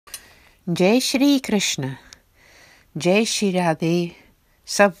जय श्री कृष्ण, जय श्री राधे,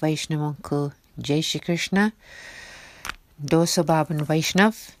 सब वैष्णवों को जय श्री कृष्ण। 252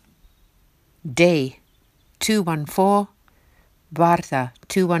 वैष्णव, day 214, Varta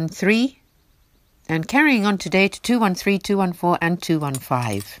 213, and carrying on today to 213, 214 and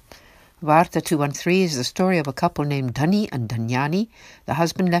 215. Varta 213 is the story of a couple named Dhani and Dhanyani. The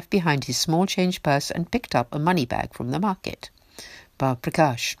husband left behind his small change purse and picked up a money bag from the market. Bhav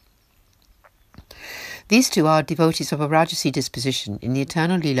Prakash. These two are devotees of a Rajasi disposition. In the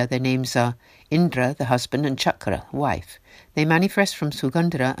eternal Leela, their names are Indra, the husband, and Chakra, wife. They manifest from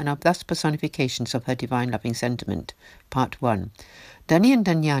Sugandhara and are thus personifications of her divine loving sentiment. Part 1. Dhani and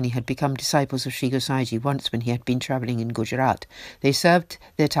Dhanyani had become disciples of Sri Gosaiji once when he had been travelling in Gujarat. They served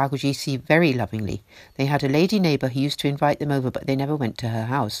their Thakurji very lovingly. They had a lady neighbour who used to invite them over, but they never went to her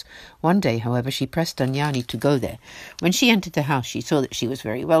house. One day, however, she pressed Dhanyani to go there. When she entered the house, she saw that she was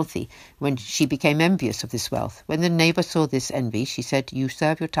very wealthy. When she became envious of this wealth. When the neighbour saw this envy, she said, "You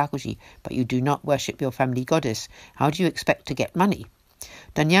serve your Thakurji, but you do not worship your family goddess. How do you expect to get money?"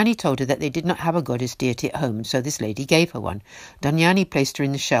 Dhanyani told her that they did not have a goddess deity at home, and so this lady gave her one. Dhanyani placed her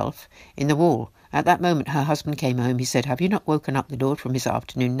in the shelf in the wall. At that moment her husband came home. He said, "Have you not woken up the Lord from his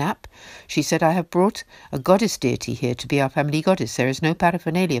afternoon nap?" She said, "I have brought a goddess deity here to be our family goddess. There is no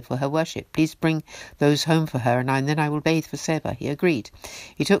paraphernalia for her worship. Please bring those home for her, and then I will bathe for Seva." He agreed.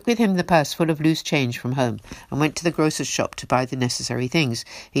 He took with him the purse full of loose change from home and went to the grocer's shop to buy the necessary things.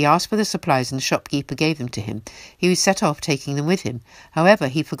 He asked for the supplies and the shopkeeper gave them to him. He set off taking them with him. However,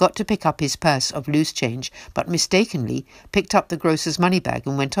 he forgot to pick up his purse of loose change, but mistakenly picked up the grocer's money bag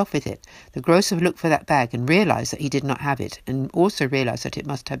and went off with it. The grocer looked for that bag and realised that he did not have it, and also realised that it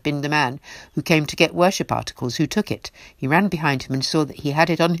must have been the man who came to get worship articles who took it. He ran behind him and saw that he had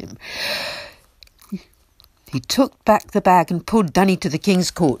it on him. He took back the bag and pulled Dhani to the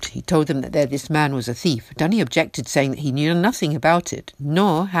king's court. He told them that this man was a thief. Dhani objected, saying that he knew nothing about it,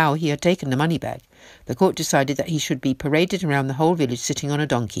 nor how he had taken the money bag. The court decided that he should be paraded around the whole village sitting on a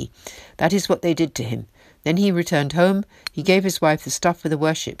donkey. That is what they did to him. Then he returned home. He gave his wife the stuff for the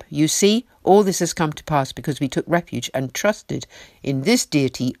worship. "You see, all this has come to pass because we took refuge and trusted in this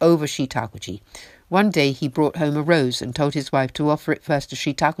deity over Sri Thakurji." One day he brought home a rose and told his wife to offer it first to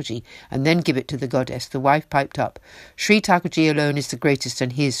Sri Thakurji and then give it to the goddess. The wife piped up, "Sri Thakurji alone is the greatest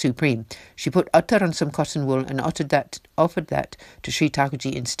and he is supreme." She put attar on some cotton wool and offered that to Sri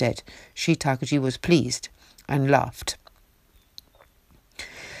Thakurji instead. Sri Thakurji was pleased and laughed.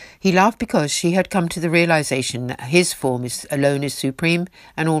 He laughed because she had come to the realization that his form alone is supreme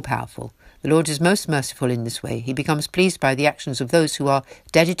and all-powerful. The Lord is most merciful in this way. He becomes pleased by the actions of those who are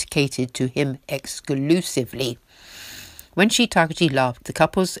dedicated to him exclusively. When Sri Thakurji laughed, the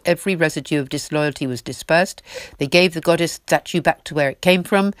couple's every residue of disloyalty was dispersed. They gave the goddess statue back to where it came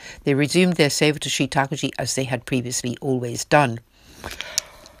from. They resumed their seva to Sri Thakurji as they had previously always done.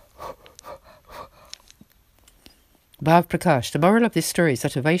 Bhav Prakash. The moral of this story is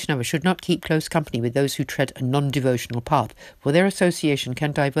that a Vaishnava should not keep close company with those who tread a non-devotional path, for their association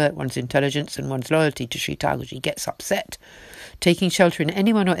can divert one's intelligence and one's loyalty to Sri Thakurji gets upset. Taking shelter in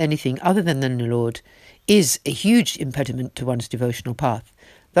anyone or anything other than the Lord is a huge impediment to one's devotional path.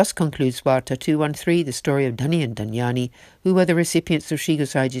 Thus concludes Varta 213, the story of Dhani and Dhanyani, who were the recipients of Sri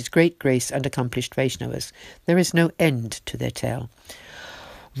Gosaiji's great grace and accomplished Vaishnavas. There is no end to their tale.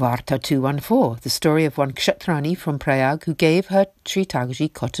 Varta 214, the story of one Kshatrani from Prayag who gave her Sri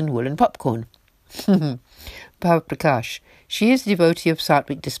Thakurji cotton wool and popcorn. Bhav Prakash. She is a devotee of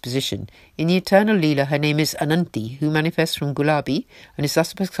Sattvic disposition. In the eternal Leela, her name is Ananti, who manifests from Gulabi and is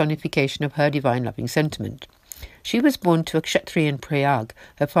thus a personification of her divine loving sentiment. She was born to a Kshatriya in Prayag.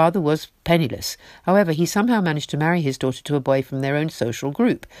 Her father was penniless. However, he somehow managed to marry his daughter to a boy from their own social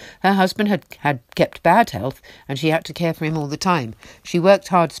group. Her husband had kept bad health, and she had to care for him all the time. She worked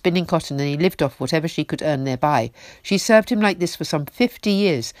hard spinning cotton, and he lived off whatever she could earn thereby. She served him like this for some 50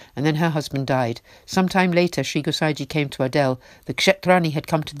 years, and then her husband died. Some time later, Sri Gosaiji came to Adel. The Kshatrani had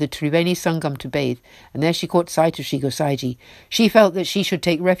come to the Triveni Sangam to bathe, and there she caught sight of Sri Gosaiji. She felt that she should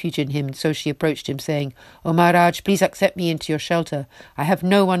take refuge in him, and so she approached him, saying, "O Maharaj, please accept me into your shelter. I have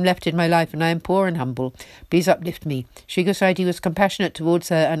no one left in my life, and I am poor and humble. Please uplift me." Sri Gosaiji was compassionate towards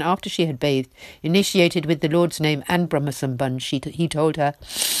her, and after she had bathed, initiated with the Lord's name and Brahma Sambandh, he told her,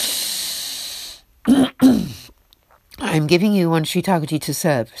 "I am giving you one Sri Thakurji to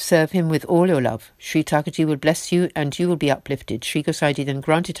serve. Serve him with all your love. Sri Thakurji will bless you and you will be uplifted." Sri Gosaiji then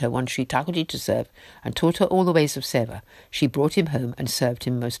granted her one Sri Thakurji to serve and taught her all the ways of Seva. She brought him home and served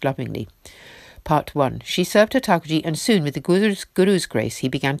him most lovingly. Part 1. She served her Thakurji, and soon, with the Guru's grace, he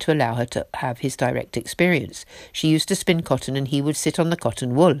began to allow her to have his direct experience. She used to spin cotton, and he would sit on the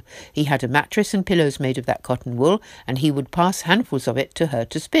cotton wool. He had a mattress and pillows made of that cotton wool, and he would pass handfuls of it to her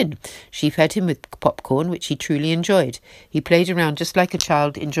to spin. She fed him with popcorn, which he truly enjoyed. He played around just like a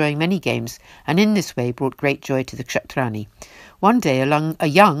child, enjoying many games, and in this way brought great joy to the Kshatrani. One day, a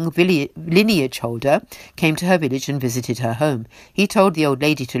young lineage holder came to her village and visited her home. He told the old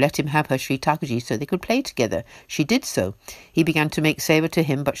lady to let him have her Sri Thakurji so they could play together. She did so. He began to make seva to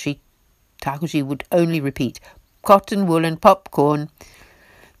him, but Sri Thakurji would only repeat, "Cotton wool and popcorn."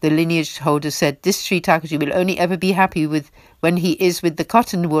 The lineage holder said, "This Sri Thakurji will only ever be happy when he is with the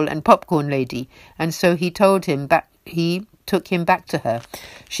cotton wool and popcorn lady." And so he took him back to her.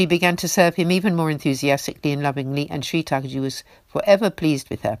 She began to serve him even more enthusiastically and lovingly, and Sri Thakurji was forever pleased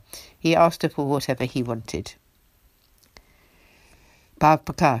with her. He asked her for whatever he wanted. Bhav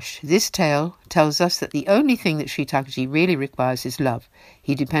Prakash. This tale tells us that the only thing that Sri Thakurji really requires is love.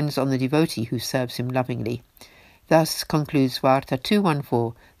 He depends on the devotee who serves him lovingly. Thus concludes Varta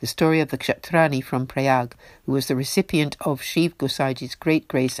 214, the story of the Kshatrani from Prayag, who was the recipient of Shiv Gosaiji's great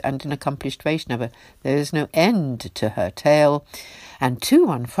grace and an accomplished Vaishnava. There is no end to her tale. And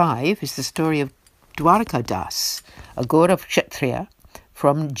 215 is the story of Dwarka Das, a Gaurav Kshatriya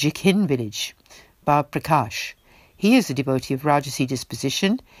from Jikhin village. Bhav Prakash. He is a devotee of Rajasi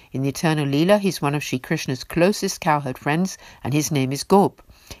disposition. In the eternal Leela, he is one of Sri Krishna's closest cowherd friends, and his name is Gop.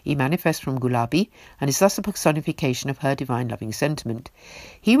 He manifests from Gulabi and is thus a personification of her divine loving sentiment.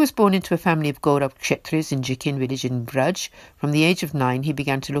 He was born into a family of Gaurav Kshetris in Jikhin village in Vraj. From the age of 9, he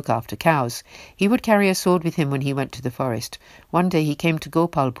began to look after cows. He would carry a sword with him when he went to the forest. One day he came to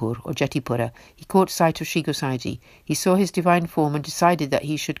Gopalpur or Jetipura. He caught sight of Sri Gosaiji. He saw his divine form and decided that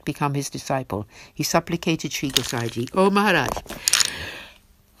he should become his disciple. He supplicated Sri Gosaiji, "O Maharaj,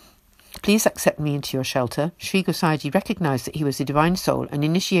 please accept me into your shelter." Sri Gosaiji recognized that he was a divine soul and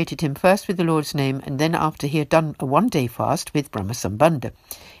initiated him first with the Lord's name and then after he had done a one-day fast with Brahma Sambandha.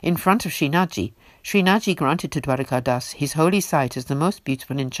 In front of Srinaji granted to Dwarka Das his holy sight as the most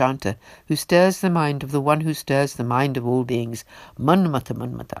beautiful enchanter who stirs the mind of the one who stirs the mind of all beings. Manmata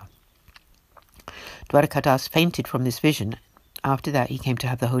Manmata. Dwarka Das fainted from this vision. After that he came to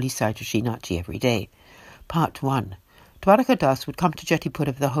have the holy sight of Srinaji every day. Part 1. Dwarka Das would come to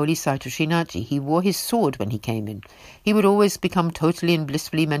Jetipura for the holy sight of Srinaji. He wore his sword when he came in. He would always become totally and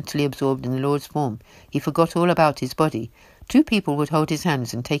blissfully mentally absorbed in the Lord's form. He forgot all about his body. 2 people would hold his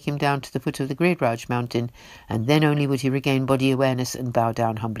hands and take him down to the foot of the Giriraj mountain, and then only would he regain body awareness and bow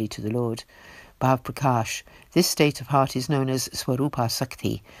down humbly to the Lord. Bhav Prakash. This state of heart is known as Swarupa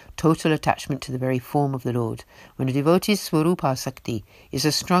Sakti, total attachment to the very form of the Lord. When a devotee's Swarupa Sakti is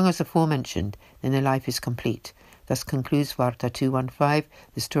as strong as aforementioned, then their life is complete. Thus concludes Varta 215,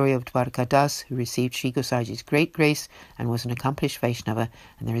 the story of Dwarka Das, who received Sri Gosaiji's great grace and was an accomplished Vaishnava,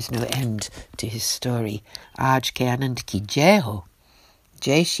 and there is no end to his story. Aaj ke Anand ki jai ho.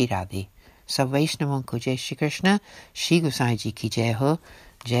 Jai Shri Radhe. Sab Vaishnavon ko Jai Shri Krishna. Sri Gosaiji ki jai ho.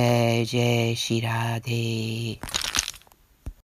 Jai Jai Shri Radhe.